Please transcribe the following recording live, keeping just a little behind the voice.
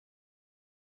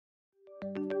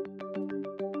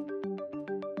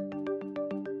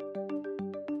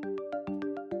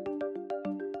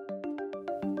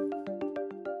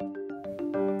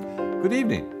Good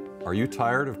evening. Are you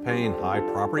tired of paying high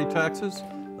property taxes?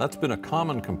 That's been a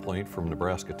common complaint from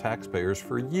Nebraska taxpayers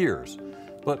for years.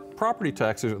 But property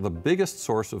taxes are the biggest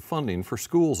source of funding for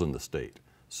schools in the state.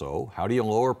 So how do you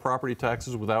lower property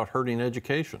taxes without hurting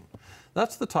education?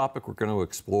 That's the topic we're going to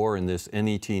explore in this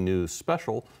NET News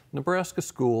special, Nebraska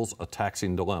Schools, A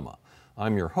Taxing Dilemma.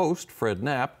 I'm your host, Fred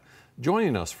Knapp.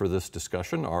 Joining us for this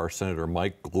discussion are Senator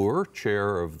Mike Gloor,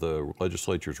 chair of the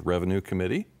legislature's Revenue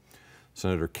Committee,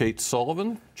 Senator Kate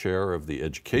Sullivan, chair of the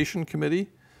Education Committee,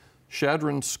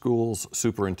 Chadron Schools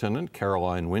Superintendent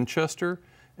Caroline Winchester,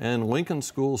 and Lincoln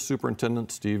Schools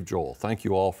Superintendent Steve Joel. Thank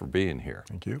you all for being here.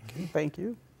 Thank you. Thank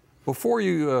you. Before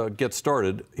you get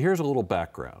started, here's a little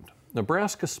background.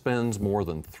 Nebraska spends more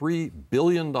than $3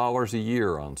 billion a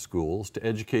year on schools to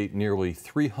educate nearly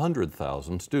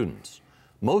 300,000 students.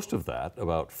 Most of that,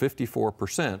 about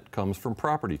 54%, comes from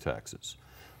property taxes.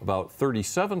 About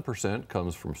 37%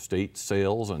 comes from state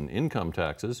sales and income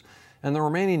taxes, and the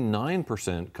remaining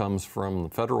 9% comes from the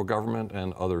federal government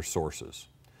and other sources.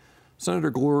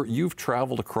 Senator Gloor, you've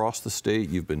traveled across the state.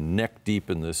 You've been neck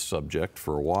deep in this subject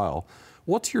for a while.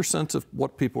 What's your sense of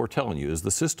what people are telling you? Is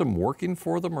the system working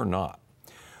for them or not?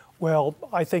 Well,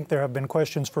 I think there have been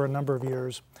questions for a number of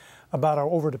years about our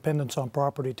overdependence on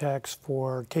property tax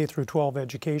for K through 12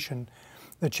 education.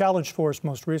 The challenge for us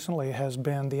most recently has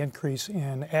been the increase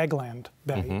in ag land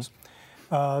values,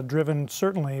 driven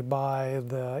certainly by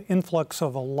the influx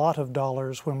of a lot of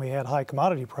dollars when we had high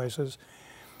commodity prices.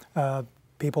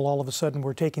 People all of a sudden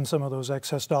were taking some of those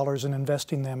excess dollars and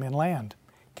investing them in land.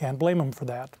 Can't blame them for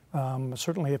that,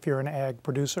 certainly if you're an ag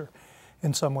producer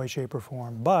in some way, shape, or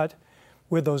form. But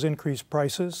with those increased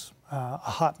prices, a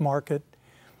hot market,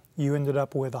 you ended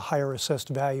up with a higher assessed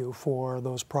value for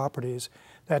those properties.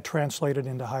 That translated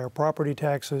into higher property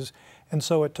taxes, and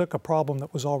so it took a problem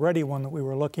that was already one that we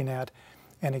were looking at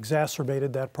and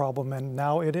exacerbated that problem, and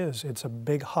now it's a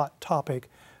big hot topic,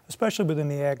 especially within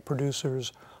the ag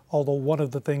producers, although one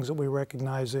of the things that we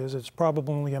recognize is it's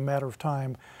probably only a matter of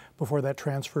time before that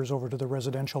transfers over to the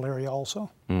residential area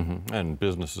also. And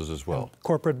businesses as well. And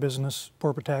corporate business,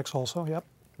 corporate tax also, yep.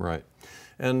 Right.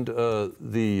 And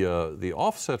the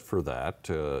offset for that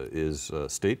is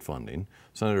state funding.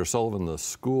 Senator Sullivan, the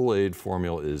school aid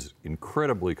formula is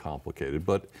incredibly complicated,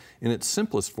 but in its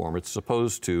simplest form, it's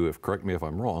supposed to, correct me if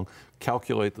I'm wrong,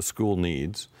 calculate the school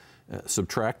needs,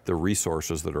 subtract the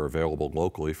resources that are available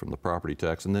locally from the property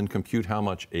tax, and then compute how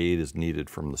much aid is needed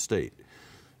from the state.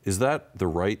 Is that the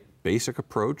right basic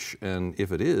approach? And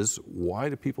if it is, why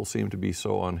do people seem to be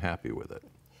so unhappy with it?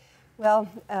 Well,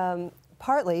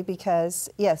 partly because,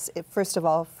 yes, first of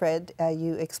all, Fred,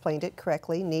 you explained it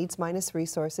correctly. Needs minus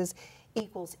resources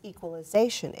equals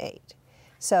equalization aid.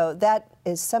 So that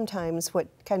is sometimes what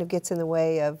kind of gets in the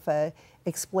way of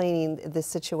explaining the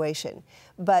situation.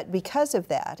 But because of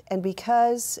that, and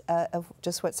because of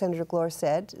just what Senator Gloor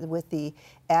said, with the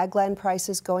ag land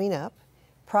prices going up,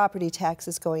 property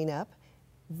taxes going up,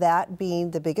 that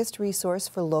being the biggest resource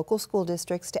for local school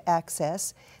districts to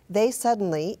access, they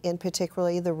suddenly, in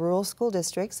particularly the rural school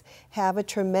districts, have a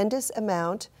tremendous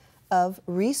amount of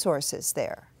resources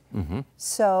there.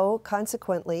 So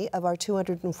consequently, of our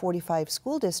 245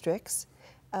 school districts,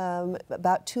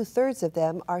 about 2/3 of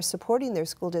them are supporting their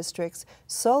school districts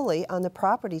solely on the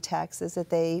property taxes that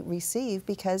they receive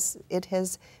because it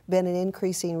has been an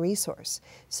increasing resource.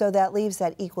 So that leaves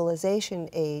that equalization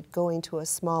aid going to a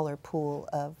smaller pool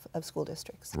of school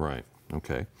districts. Right,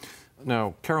 okay.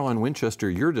 Now, Caroline Winchester,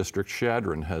 your district,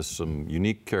 Chadron, has some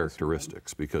unique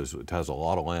characteristics because it has a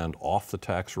lot of land off the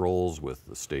tax rolls with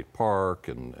the state park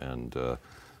and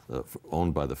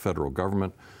owned by the federal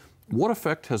government. What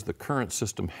effect has the current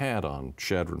system had on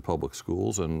Chadron Public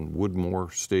Schools, and would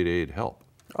more state aid help?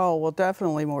 Oh, well,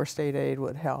 definitely more state aid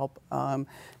would help.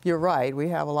 You're right, we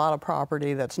have a lot of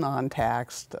property that's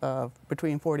non-taxed.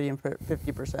 Between 40 and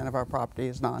 50% of our property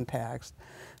is non-taxed.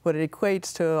 What it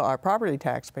equates to our property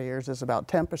taxpayers is about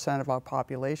 10% of our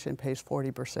population pays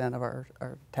 40% of our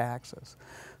taxes.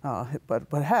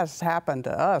 But what has happened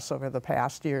to us over the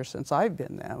past year since I've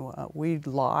been there, we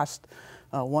lost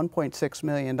 $1.6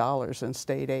 million in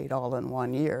state aid all in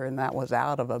 1 year, and that was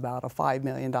out of about a $5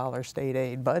 million state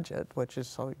aid budget, which is,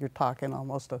 so you're talking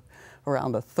almost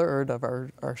around a third of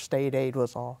our state aid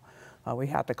was all. We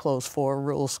had to close 4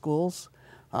 rural schools.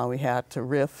 We had to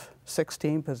RIF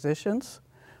 16 positions,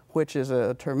 which is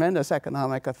a tremendous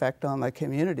economic effect on the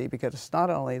community because it's not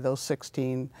only those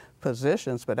 16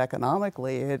 positions, but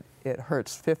economically it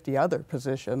hurts 50 other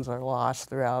positions are lost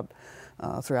throughout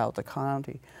the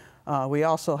county. We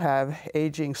also have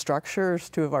aging structures.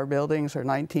 Two of our buildings are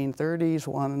 1930s,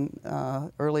 one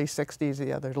early 60s,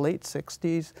 the other late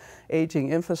 60s.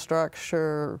 Aging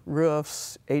infrastructure,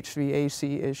 roofs,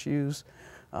 HVAC issues.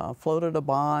 Floated a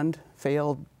bond,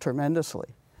 failed tremendously.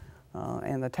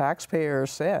 And the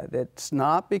taxpayers said, it's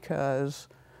not because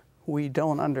we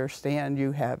don't understand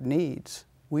you have needs.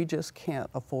 We just can't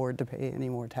afford to pay any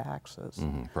more taxes.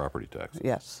 Mm-hmm. Property taxes.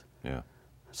 Yes. Yeah.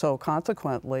 So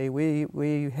consequently,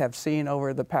 we have seen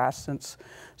over the past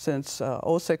since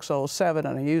 06, 07,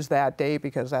 and I use that date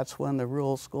because that's when the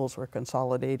rural schools were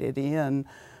consolidated in,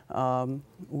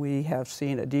 we have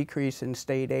seen a decrease in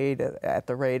state aid at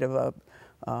the rate of a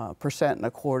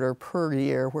 1.25% per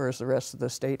year, whereas the rest of the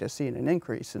state has seen an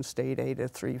increase in state aid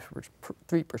of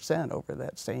 3% over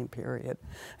that same period.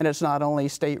 And it's not only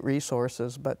state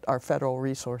resources, but our federal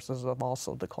resources have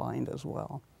also declined as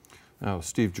well. Now,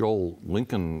 Steve, Joel,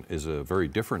 Lincoln is a very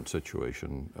different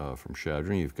situation from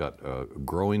Chadron. You've got a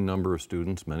growing number of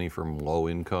students, many from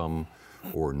low-income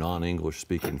or non-English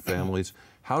speaking families.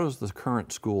 How does the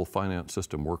current school finance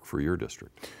system work for your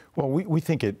district? Well, we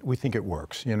think it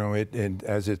works. You know,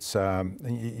 as it's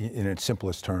in its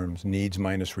simplest terms, needs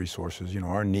minus resources. You know,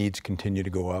 our needs continue to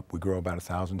go up. We grow about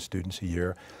 1,000 students a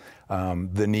year.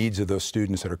 The needs of those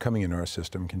students that are coming into our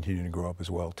system continue to grow up as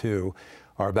well too.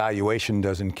 Our evaluation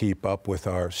doesn't keep up with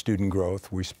our student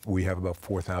growth. We have about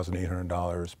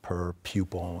 $4,800 per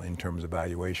pupil in terms of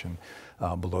valuation,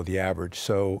 below the average.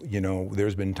 So, you know,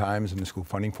 there's been times in the school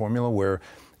funding formula where,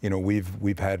 you know,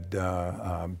 we've had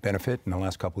benefit in the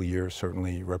last couple of years,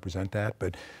 certainly represent that.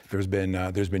 But there's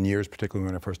been years, particularly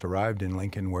when I first arrived in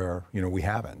Lincoln, where, you know, we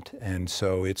haven't. And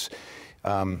so it's,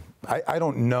 I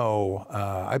don't know.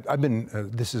 I've been,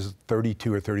 this is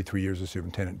 32 or 33 years as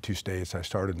superintendent in 2 states. I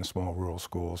started in small rural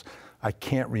schools. I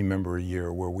can't remember a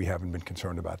year where we haven't been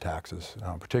concerned about taxes,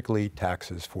 particularly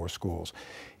taxes for schools.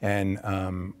 And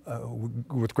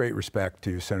with great respect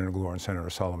to Senator Gloor and Senator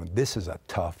Sullivan, this is a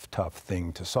tough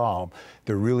thing to solve.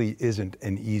 There really isn't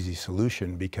an easy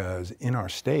solution because in our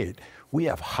state, we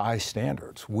have high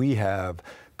standards. We have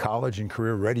college and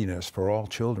career readiness for all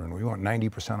children. We want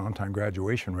 90% on-time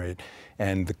graduation rate,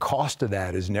 and the cost of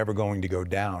that is never going to go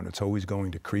down. It's always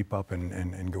going to creep up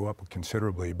and go up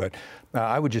considerably. But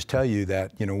I would just tell you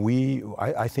that, you know,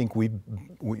 I think we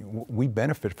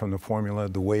benefit from the formula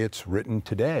the way it's written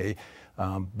today,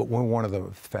 but we're one of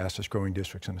the fastest growing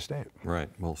districts in the state. Right.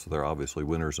 Well, so there are obviously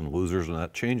winners and losers, and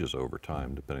that changes over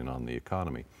time depending on the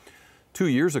economy. 2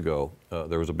 years ago,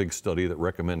 there was a big study that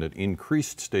recommended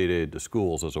increased state aid to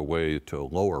schools as a way to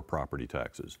lower property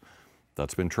taxes.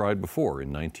 That's been tried before.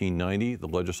 In 1990, the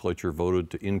legislature voted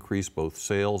to increase both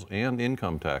sales and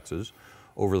income taxes.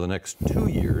 Over the next 2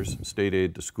 years, state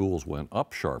aid to schools went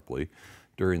up sharply.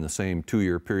 During the same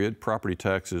 2-year period, property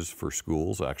taxes for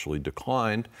schools actually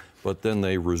declined, but then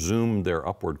they resumed their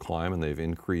upward climb, and they've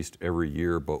increased every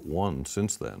year but one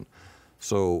since then.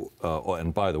 So,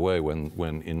 and by the way, when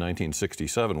in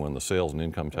 1967, when the sales and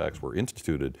income tax were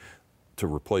instituted to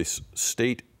replace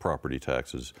state property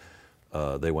taxes,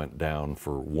 they went down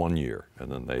for 1 year,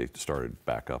 and then they started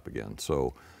back up again.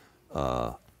 So,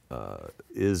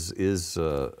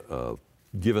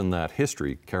 given that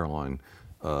history, Caroline,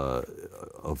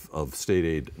 of state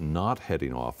aid not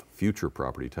heading off future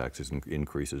property taxes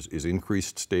increases, is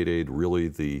increased state aid really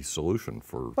the solution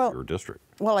for your district?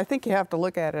 Well, I think you have to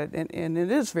look at it, and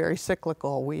it is very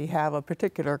cyclical. We have a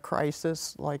particular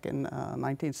crisis, like in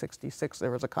 1966, there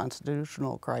was a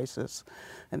constitutional crisis.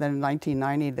 And then in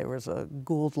 1990, there was a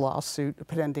Gould lawsuit, a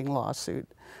pending lawsuit,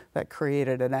 that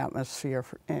created an atmosphere,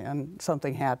 and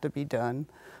something had to be done.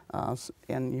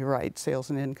 And you're right, sales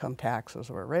and income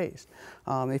taxes were raised.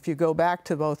 If you go back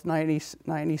to both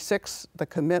 96, the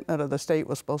commitment of the state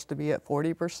was supposed to be at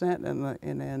 40%,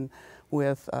 and then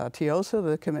with TIOSA,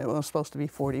 the commitment was supposed to be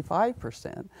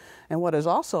 45%. And what has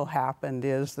also happened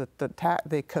is that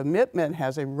the commitment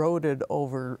has eroded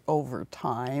over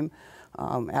time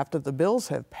after the bills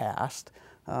have passed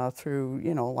through,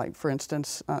 you know, like for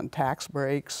instance, tax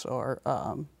breaks or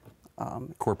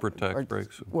corporate tax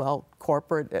breaks? Well,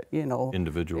 corporate, you know,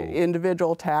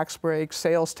 individual tax breaks,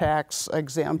 sales tax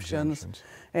exemptions.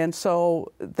 And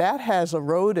so that has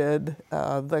eroded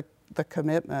the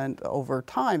commitment over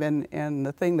time. And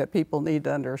the thing that people need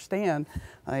to understand,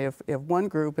 if one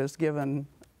group is given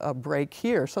a break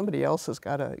here, somebody else has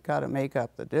got to make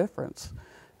up the difference.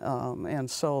 And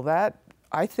so that,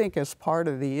 I think, as part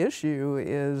of the issue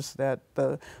is that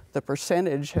the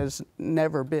percentage has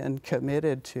never been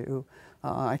committed to.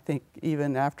 I think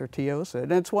even after TIOSA.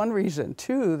 And it's one reason,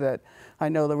 too, that I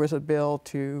know there was a bill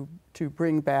to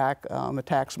bring back a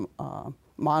tax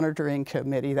monitoring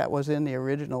committee that was in the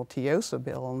original TIOSA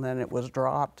bill, and then it was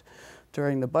dropped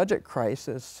during the budget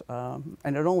crisis,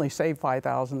 and it only saved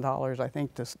 $5,000, I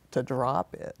think, to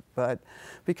drop it. But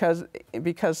because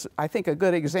I think a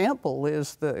good example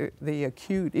is the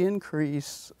acute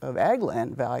increase of ag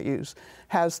land values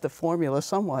has the formula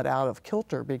somewhat out of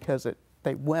kilter because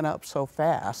they went up so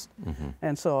fast. Mm-hmm.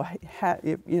 And so,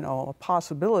 a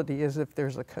possibility is if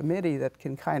there's a committee that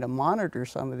can kind of monitor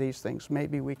some of these things,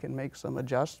 maybe we can make some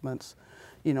adjustments,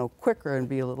 quicker and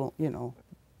be a little,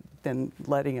 than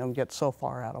letting them get so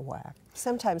far out of whack.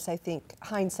 Sometimes I think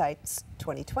hindsight's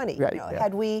 20/20. Right, yeah.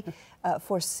 Had we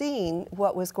foreseen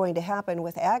what was going to happen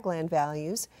with ag land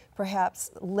values, perhaps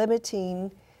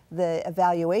limiting the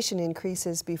evaluation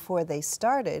increases before they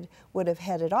started would have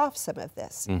headed off some of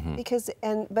this.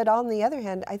 Mm-hmm. But on the other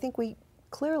hand, I think we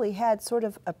clearly had sort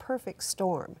of a perfect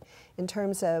storm in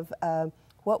terms of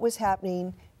what was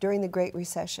happening during the Great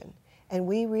Recession. And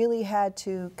we really had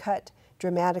to cut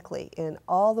dramatically in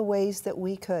all the ways that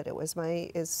we could. It was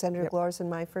Senator Gloor's and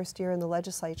my first year in the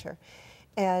legislature.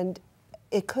 And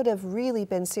it could have really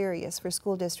been serious for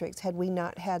school districts had we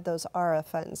not had those ARA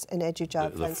funds and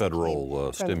EduJob funds. The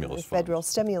federal stimulus funds. Federal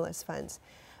stimulus funds.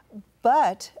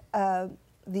 But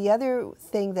the other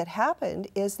thing that happened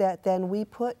is that then we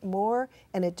put more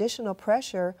and additional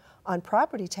pressure on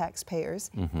property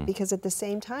taxpayers because at the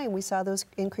same time we saw those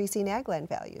increasing ag land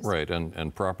values. Right,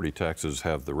 and property taxes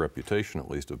have the reputation, at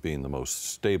least, of being the most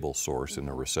stable source in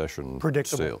a recession.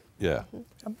 Predictable. Yeah,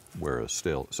 whereas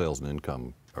sales and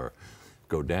income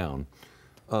go down.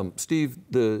 Steve,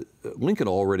 Lincoln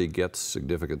already gets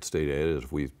significant state aid,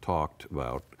 as we've talked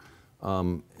about,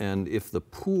 and if the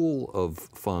pool of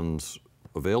funds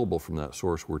available from that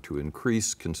source were to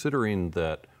increase, considering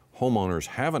that homeowners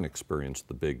haven't experienced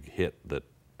the big hit that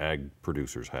ag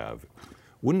producers have,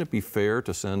 wouldn't it be fair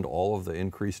to send all of the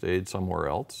increased aid somewhere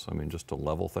else? I mean, just to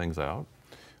level things out?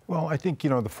 Well, I think,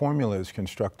 the formula is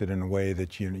constructed in a way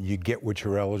that you get what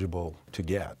you're eligible to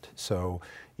get. So,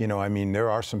 there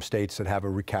are some states that have a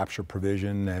recapture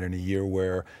provision that in a year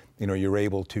where, you're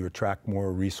able to attract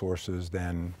more resources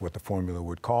than what the formula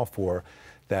would call for,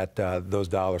 that those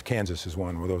dollars, Kansas is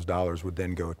one where those dollars would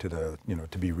then go to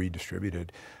to be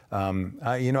redistributed.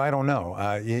 I don't know.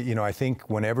 I think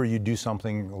whenever you do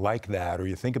something like that, or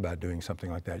you think about doing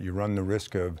something like that, you run the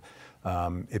risk of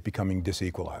it becoming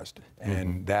disequalized,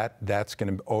 and that's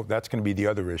going to be the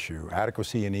other issue.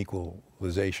 Adequacy and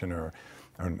equalization are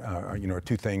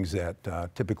two things that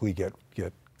typically get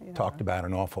talked about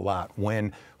an awful lot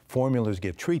when formulas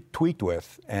get tweaked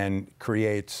with and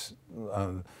creates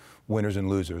winners and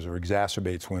losers, or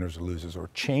exacerbates winners and losers, or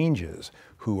changes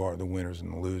who are the winners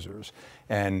and the losers.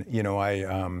 And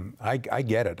I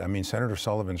get it. I mean, Senator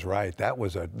Sullivan's right. That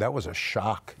was a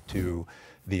shock to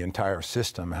the entire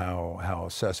system, how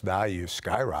assessed value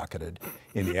skyrocketed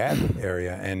in the ag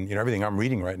area. And everything I'm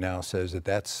reading right now says that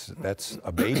that's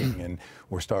abating, and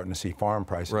we're starting to see farm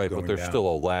prices going down. Right, but there's still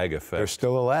a lag effect. There's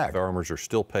still a lag. Farmers are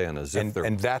still paying as if they're...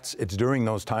 And it's during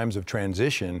those times of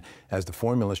transition, as the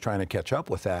formula is trying to catch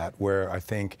up with that, where I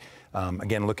think,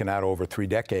 again, looking out over 3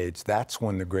 decades, that's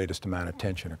when the greatest amount of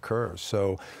tension occurs.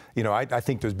 So, I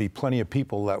think there's be plenty of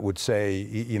people that would say,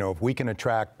 if we can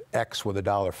attract X with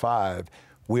 $1.05,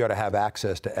 we ought to have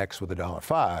access to X with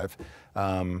 $1.05.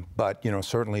 But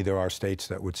certainly there are states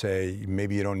that would say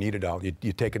maybe you don't need $1.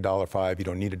 You take $1.05, you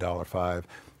don't need $1.05,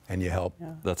 and you help.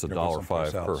 Yeah. That's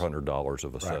 $1.05 per $100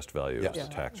 of assessed value as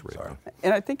the tax rate. Sorry.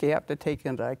 And I think you have to take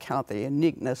into account the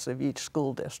uniqueness of each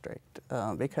school district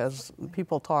because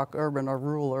people talk urban or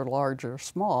rural or large or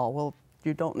small. Well,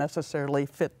 you don't necessarily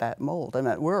fit that mold. I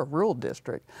mean, we're a rural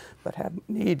district, but have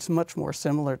needs much more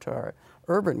similar to our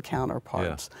urban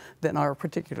counterparts than our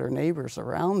particular neighbors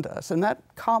around us. And that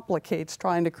complicates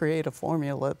trying to create a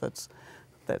formula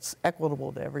that's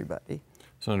equitable to everybody.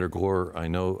 Senator Gloor,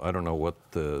 I don't know what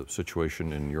the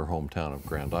situation in your hometown of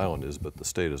Grand Island is, but the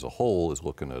state as a whole is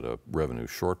looking at a revenue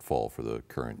shortfall for the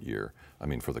current year,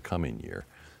 for the coming year.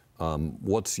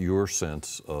 What's your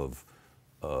sense of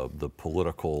the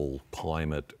political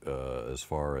climate as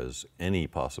far as any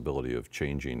possibility of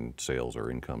changing sales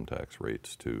or income tax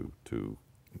rates to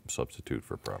substitute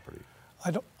for property?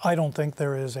 I don't think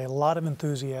there is a lot of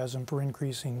enthusiasm for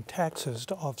increasing taxes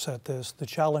to offset this. The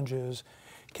challenge is,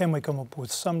 can we come up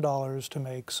with some dollars to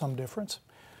make some difference?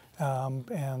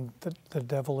 And the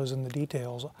devil is in the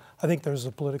details. I think there's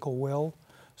a political will.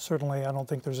 Certainly, I don't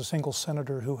think there's a single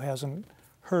senator who hasn't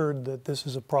heard that this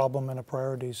is a problem and a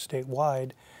priority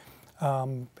statewide.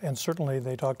 And certainly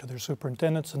they talk to their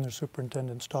superintendents and their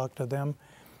superintendents talk to them.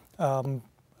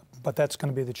 But that's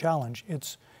going to be the challenge.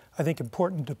 It's, I think,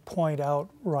 important to point out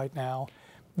right now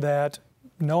that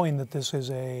knowing that this is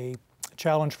a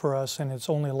challenge for us and it's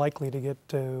only likely to get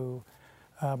to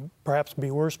perhaps be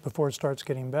worse before it starts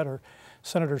getting better,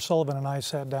 Senator Sullivan and I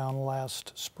sat down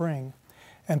last spring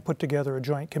and put together a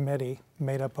joint committee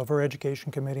made up of her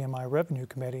education committee and my revenue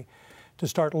committee to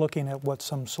start looking at what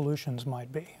some solutions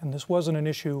might be. And this wasn't an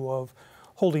issue of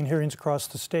holding hearings across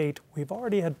the state. We've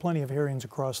already had plenty of hearings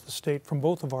across the state from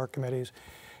both of our committees.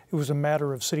 It was a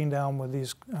matter of sitting down with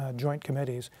these joint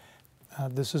committees.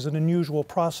 This is an unusual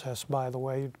process, by the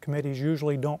way. Committees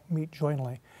usually don't meet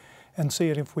jointly, and see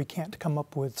if we can't come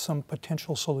up with some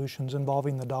potential solutions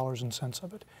involving the dollars and cents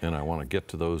of it. And I want to get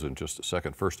to those in just a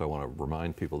second. First, I want to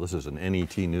remind people this is an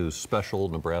NET News special,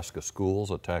 Nebraska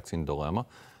Schools, a Taxing Dilemma.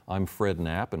 I'm Fred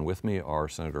Knapp, and with me are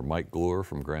Senator Mike Gloor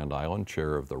from Grand Island,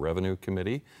 Chair of the Revenue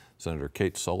Committee, Senator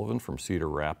Kate Sullivan from Cedar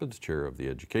Rapids, Chair of the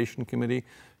Education Committee,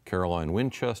 Caroline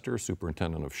Winchester,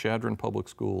 Superintendent of Chadron Public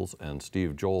Schools, and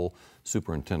Steve Joel,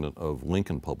 Superintendent of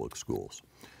Lincoln Public Schools.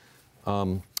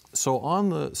 So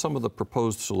on some of the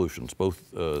proposed solutions, both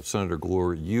Senator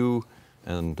Gloor, you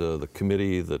and the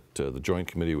committee, the Joint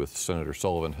Committee with Senator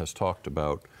Sullivan has talked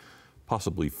about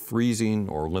possibly freezing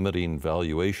or limiting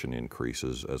valuation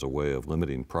increases as a way of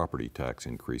limiting property tax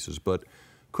increases. But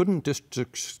couldn't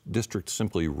districts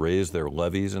simply raise their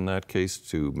levies in that case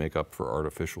to make up for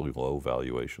artificially low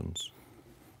valuations?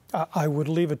 I would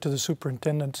leave it to the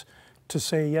superintendent to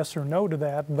say yes or no to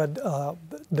that, but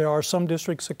there are some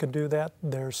districts that can do that.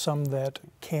 There are some that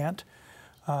can't.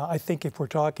 I think if we're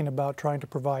talking about trying to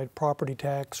provide property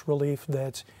tax relief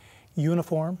that's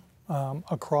uniform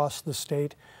across the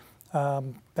state,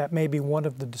 that may be one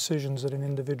of the decisions that an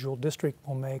individual district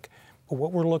will make. But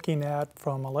what we're looking at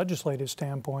from a legislative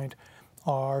standpoint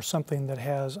are something that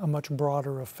has a much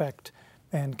broader effect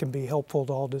and can be helpful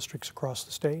to all districts across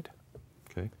the state.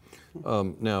 Okay.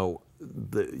 Now,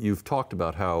 you've talked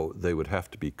about how they would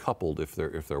have to be coupled if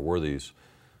there were these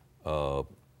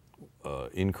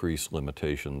increased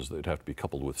limitations. They'd have to be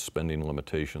coupled with spending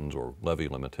limitations or levy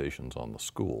limitations on the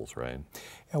schools, right?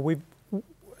 Yeah,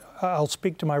 I'll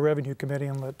speak to my revenue committee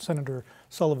and let Senator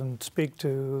Sullivan speak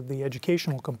to the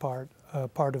educational part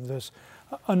of this.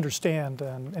 Understand,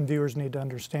 and viewers need to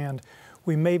understand,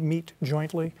 we may meet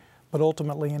jointly, but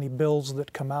ultimately any bills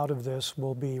that come out of this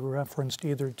will be referenced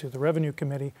either to the revenue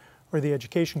committee or the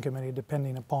education committee,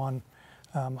 depending upon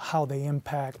how they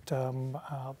impact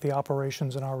the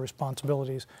operations and our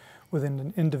responsibilities within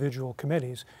the individual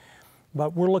committees.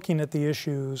 But we're looking at the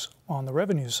issues on the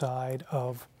revenue side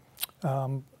of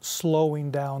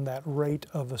slowing down that rate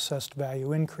of assessed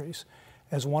value increase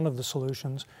as one of the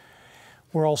solutions.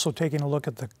 We're also taking a look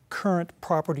at the current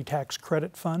property tax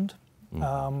credit fund.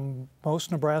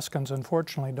 Most Nebraskans,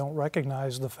 unfortunately, don't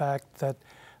recognize the fact that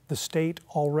the state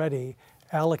already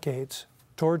allocates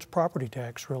towards property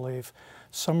tax relief.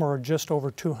 Some are just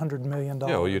over $200 million a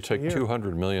year. Yeah, well, you take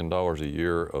 $200 million a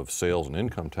year of sales and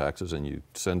income taxes and you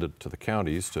send it to the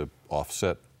counties to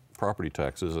offset property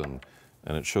taxes, and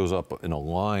it shows up in a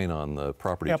line on the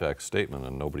property tax statement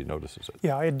and nobody notices it.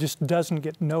 Yeah, it just doesn't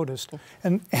get noticed.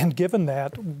 And given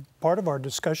that, part of our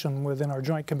discussion within our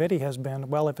joint committee has been,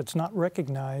 well, if it's not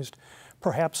recognized,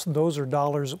 perhaps those are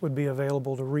dollars that would be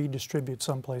available to redistribute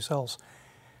someplace else.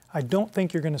 I don't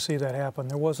think you're going to see that happen.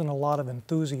 There wasn't a lot of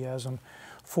enthusiasm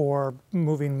for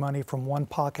moving money from one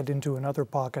pocket into another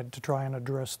pocket to try and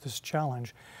address this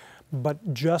challenge.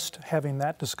 But just having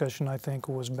that discussion, I think,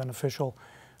 was beneficial.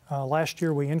 Last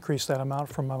year, we increased that amount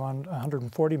from around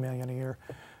 $140 million a year,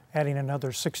 adding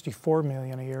another $64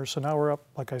 million a year. So now we're up,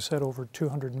 like I said, over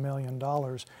 $200 million.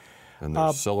 And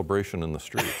there's celebration in the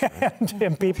streets. Right?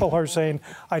 and people are saying,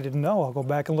 I didn't know. I'll go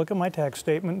back and look at my tax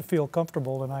statement and feel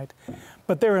comfortable tonight.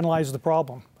 But therein lies the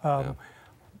problem.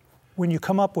 When you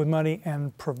come up with money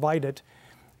and provide it,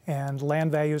 and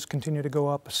land values continue to go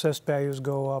up, assessed values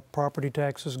go up, property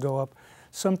taxes go up,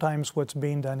 sometimes what's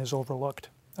being done is overlooked.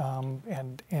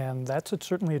 And that's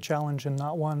certainly a challenge and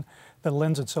not one that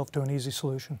lends itself to an easy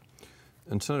solution.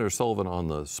 And Senator Sullivan, on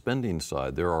the spending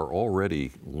side, there are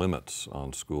already limits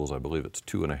on schools. I believe it's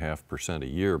 2.5% a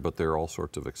year, but there are all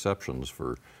sorts of exceptions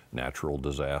for natural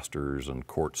disasters and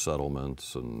court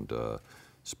settlements and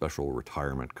special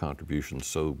retirement contributions.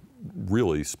 So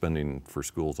really spending for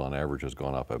schools on average has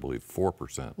gone up, I believe,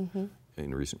 4%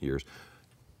 in recent years.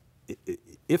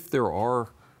 If there are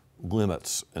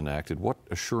limits enacted, what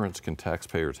assurance can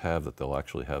taxpayers have that they'll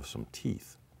actually have some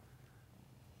teeth?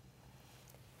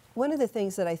 One of the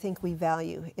things that I think we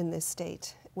value in this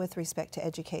state with respect to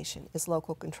education is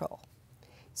local control.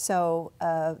 So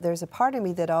there's a part of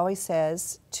me that always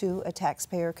says to a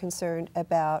taxpayer concerned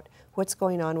about what's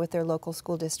going on with their local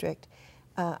school district,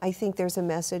 I think there's a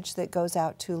message that goes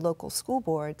out to local school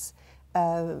boards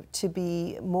to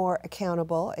be more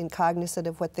accountable and cognizant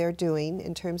of what they're doing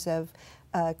in terms of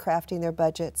crafting their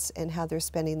budgets and how they're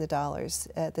spending the dollars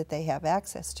that they have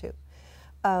access to.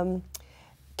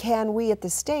 Can we at the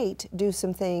state do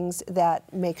some things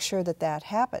that make sure that that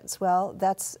happens? Well,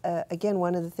 that's, again,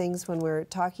 one of the things when we're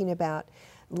talking about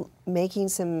making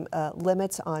some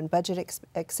limits on budget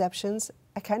exceptions.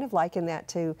 I kind of liken that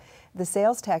to the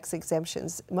sales tax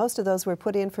exemptions. Most of those were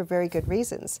put in for very good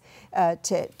reasons,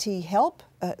 to help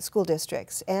school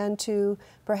districts and to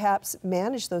perhaps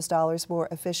manage those dollars more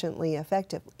efficiently,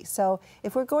 effectively. So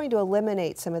if we're going to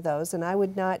eliminate some of those, and I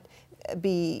would not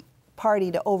be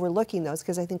party to overlooking those,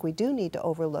 because I think we do need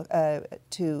to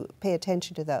to pay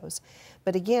attention to those.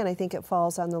 But again, I think it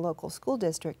falls on the local school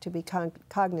district to be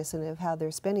cognizant of how they're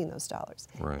spending those dollars.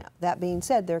 Right. Now, that being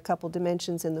said, there are a couple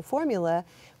dimensions in the formula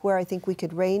where I think we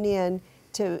could rein in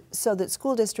so that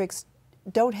school districts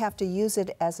don't have to use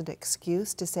it as an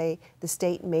excuse to say the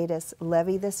state made us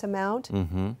levy this amount.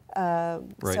 Mm-hmm.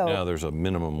 Right now there's a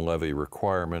minimum levy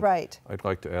requirement. Right. I'd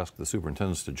like to ask the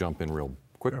superintendents to jump in real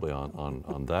quickly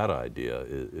on that idea.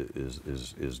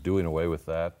 Is doing away with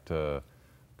that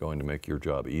going to make your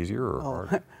job easier or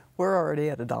harder? We're already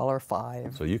at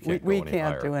 $1.05. So you can't we go any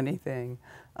can't higher. do anything.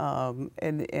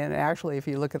 And actually, if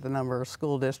you look at the number of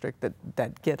school districts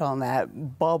that get on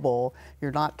that bubble,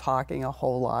 you're not talking a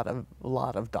whole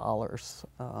lot of dollars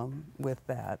with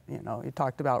that. You know, you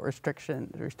talked about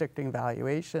restricting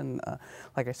valuation.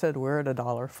 Like I said, we're at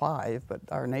 $1.05, but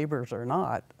our neighbors are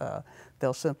not.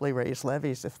 They'll simply raise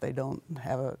levies if they don't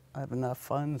have enough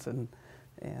funds, and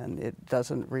it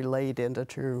doesn't relate into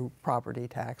true property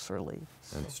tax relief.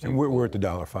 And we're at the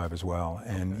 $1.05 as well.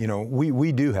 And you know,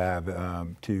 we do have,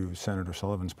 to Senator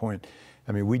Sullivan's point,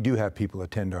 I mean, we do have people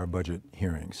attend our budget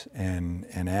hearings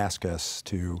and ask us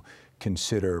to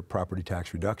consider property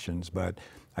tax reductions. But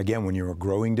again, when you're a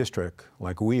growing district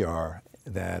like we are,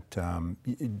 that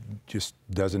just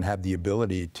doesn't have the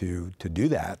ability to do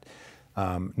that.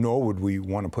 Nor would we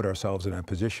want to put ourselves in a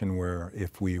position where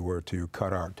if we were to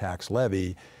cut our tax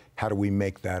levy, how do we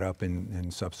make that up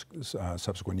in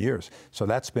subsequent years? So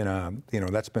that's been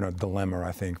a dilemma,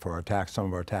 I think, for some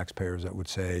of our taxpayers that would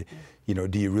say, you know,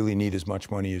 do you really need as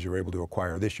much money as you're able to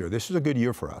acquire this year? This is a good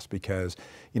year for us because,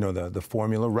 you know, the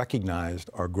formula recognized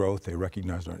our growth, it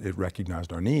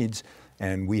recognized our needs,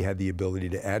 and we had the ability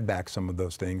to add back some of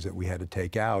those things that we had to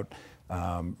take out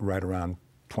right around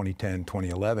 2010,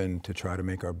 2011 to try to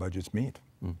make our budgets meet.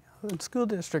 And school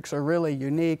districts are really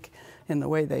unique in the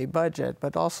way they budget,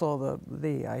 but also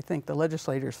I think the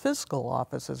legislator's fiscal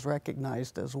office has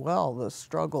recognized as well the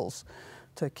struggles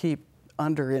to keep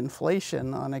under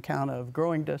inflation on account of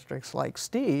growing districts like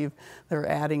Steve. They're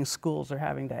adding schools, they're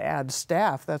having to add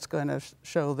staff. That's going to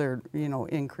show their, you know,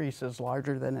 increases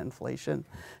larger than inflation.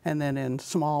 And then in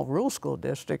small rural school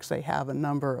districts, they have a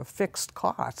number of fixed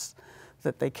costs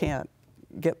that they can't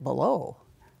get below.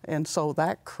 And so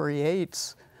that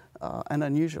creates an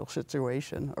unusual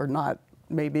situation, or not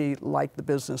maybe like the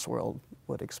business world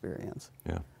would experience.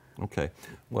 Yeah, okay.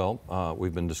 Well,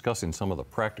 we've been discussing some of the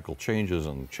practical changes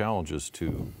and challenges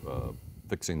to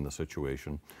fixing the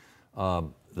situation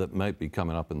that might be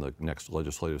coming up in the next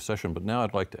legislative session, but now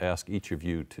I'd like to ask each of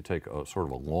you to take a sort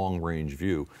of a long-range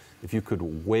view. If you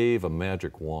could wave a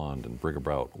magic wand and bring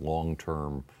about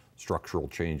long-term structural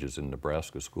changes in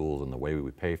Nebraska schools and the way we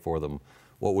pay for them,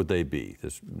 what would they be?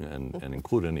 And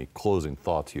include any closing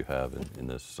thoughts you have in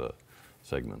this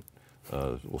segment.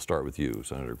 We'll start with you,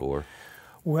 Senator Gloor.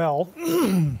 Well,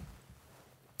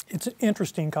 it's an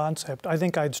interesting concept. I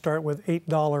think I'd start with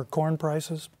 $8 corn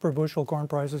prices, per bushel corn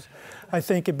prices. I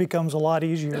think it becomes a lot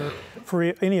easier for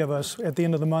any of us at the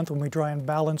end of the month when we try and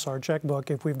balance our checkbook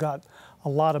if we've got a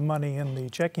lot of money in the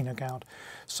checking account.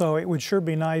 So it would sure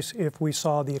be nice if we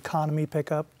saw the economy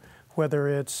pick up, whether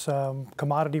it's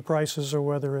commodity prices or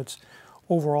whether it's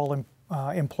overall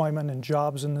employment and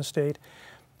jobs in the state.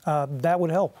 That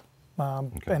would help.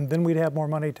 Okay. And then we'd have more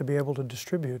money to be able to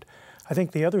distribute. I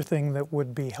think the other thing that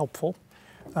would be helpful,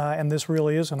 and this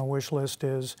really isn't a wish list,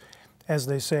 is, as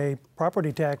they say,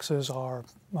 property taxes are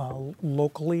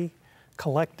locally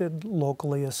collected,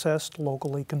 locally assessed,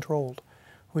 locally controlled,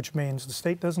 which means the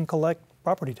state doesn't collect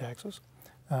property taxes.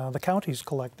 The counties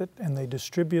collect it, and they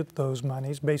distribute those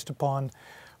monies based upon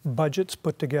budgets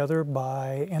put together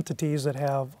by entities that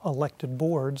have elected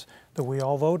boards that we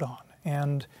all vote on.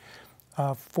 And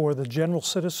for the general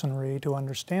citizenry to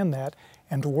understand that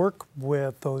and to work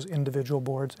with those individual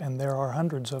boards, and there are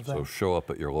hundreds of them. So show up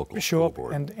at your local school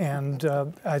board. And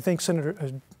I think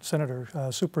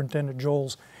Superintendent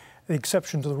Joel's the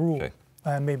exception to the rule, okay.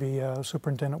 And maybe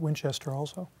Superintendent Winchester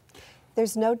also.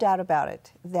 There's no doubt about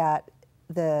it that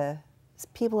the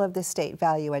People of this state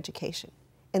value education,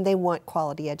 and they want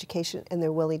quality education, and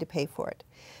they're willing to pay for it.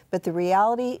 But the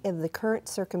reality of the current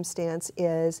circumstance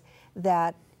is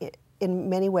that in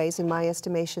many ways, in my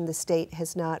estimation, the state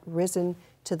has not risen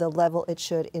to the level it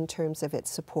should in terms of its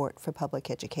support for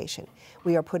public education.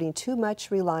 We are putting too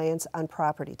much reliance on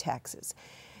property taxes.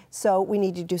 So we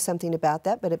need to do something about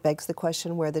that, but it begs the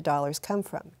question where the dollars come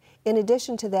from. In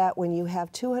addition to that, when you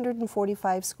have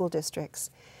 245 school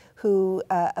districts who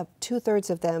 2/3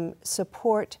 of them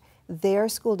support their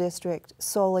school district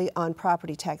solely on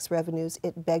property tax revenues,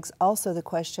 it begs also the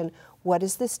question, what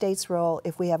is the state's role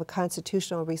if we have a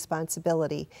constitutional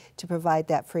responsibility to provide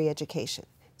that free education?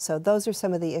 So those are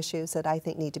some of the issues that I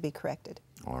think need to be corrected.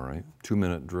 All right,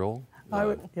 2-minute drill.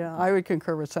 I would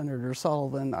concur with Senator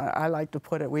Sullivan. I like to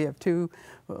put it, we have too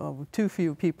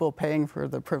few people paying for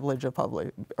the privilege of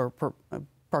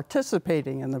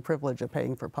participating in the privilege of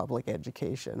paying for public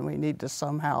education. We need to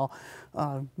somehow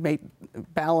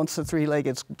balance the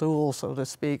three-legged stool, so to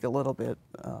speak, a little bit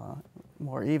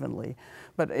more evenly.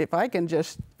 But if I can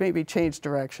just maybe change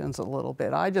directions a little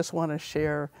bit, I just want to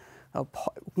share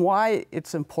why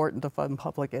it's important to fund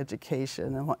public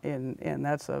education, and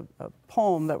that's a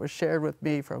poem that was shared with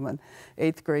me from an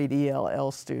 8th grade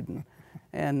ELL student.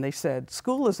 And they said,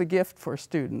 "School is a gift for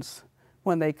students.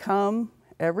 When they come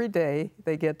every day,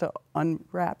 they get to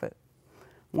unwrap it.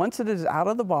 Once it is out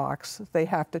of the box, they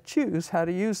have to choose how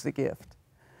to use the gift.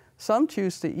 Some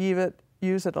choose to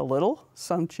use it a little,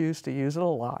 some choose to use it a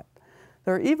lot.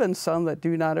 There are even some that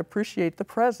do not appreciate the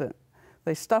present.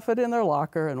 They stuff it in their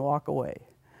locker and walk away.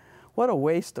 What a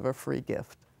waste of a free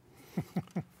gift."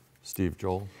 Steve,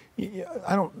 Joel? Yeah,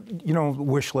 I don't,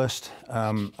 wish list.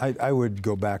 I would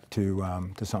go back to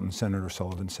something Senator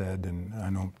Sullivan said, and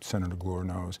I know Senator Gloor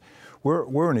knows.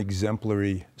 We're an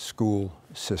exemplary school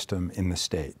system in the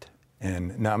state.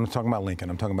 And now I'm not talking about Lincoln,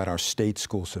 I'm talking about our state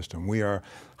school system. We are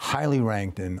highly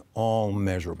ranked in all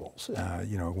measurables.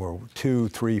 We're 2,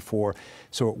 3, 4,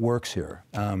 so it works here.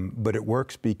 But it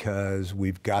works because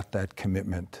we've got that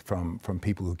commitment from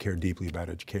people who care deeply about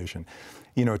education.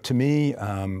 To me,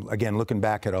 again, looking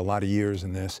back at a lot of years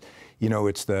in this,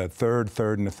 it's the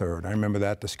third, and a third. I remember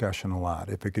that discussion a lot.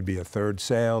 If it could be a third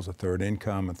sales, a third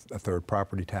income, a third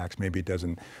property tax, maybe it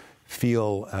doesn't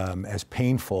feel as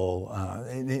painful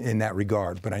in that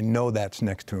regard, but I know that's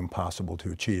next to impossible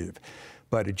to achieve.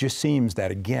 But it just seems that,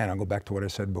 again, I'll go back to what I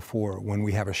said before, when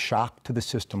we have a shock to the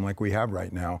system like we have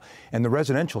right now, and the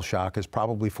residential shock is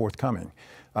probably forthcoming,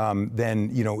 then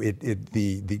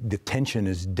the tension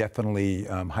is definitely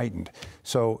heightened.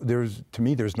 So to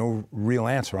me, there's no real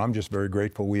answer. I'm just very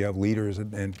grateful we have leaders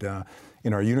and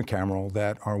in our unicameral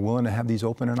that are willing to have these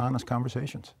open and honest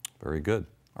conversations. Very good.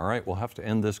 All right, we'll have to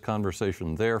end this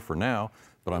conversation there for now,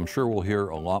 but I'm sure we'll hear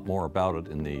a lot more about it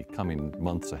in the coming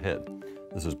months ahead.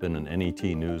 This has been an NET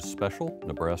News Special,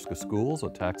 Nebraska Schools, a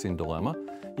Taxing Dilemma.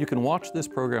 You can watch this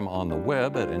program on the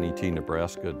web at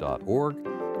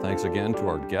netnebraska.org. Thanks again to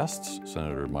our guests,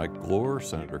 Senator Mike Gloor,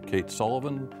 Senator Kate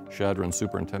Sullivan, Chadron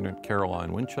Superintendent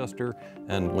Caroline Winchester,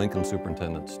 and Lincoln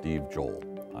Superintendent Steve Joel.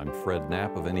 I'm Fred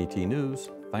Knapp of NET News.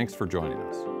 Thanks for joining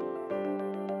us.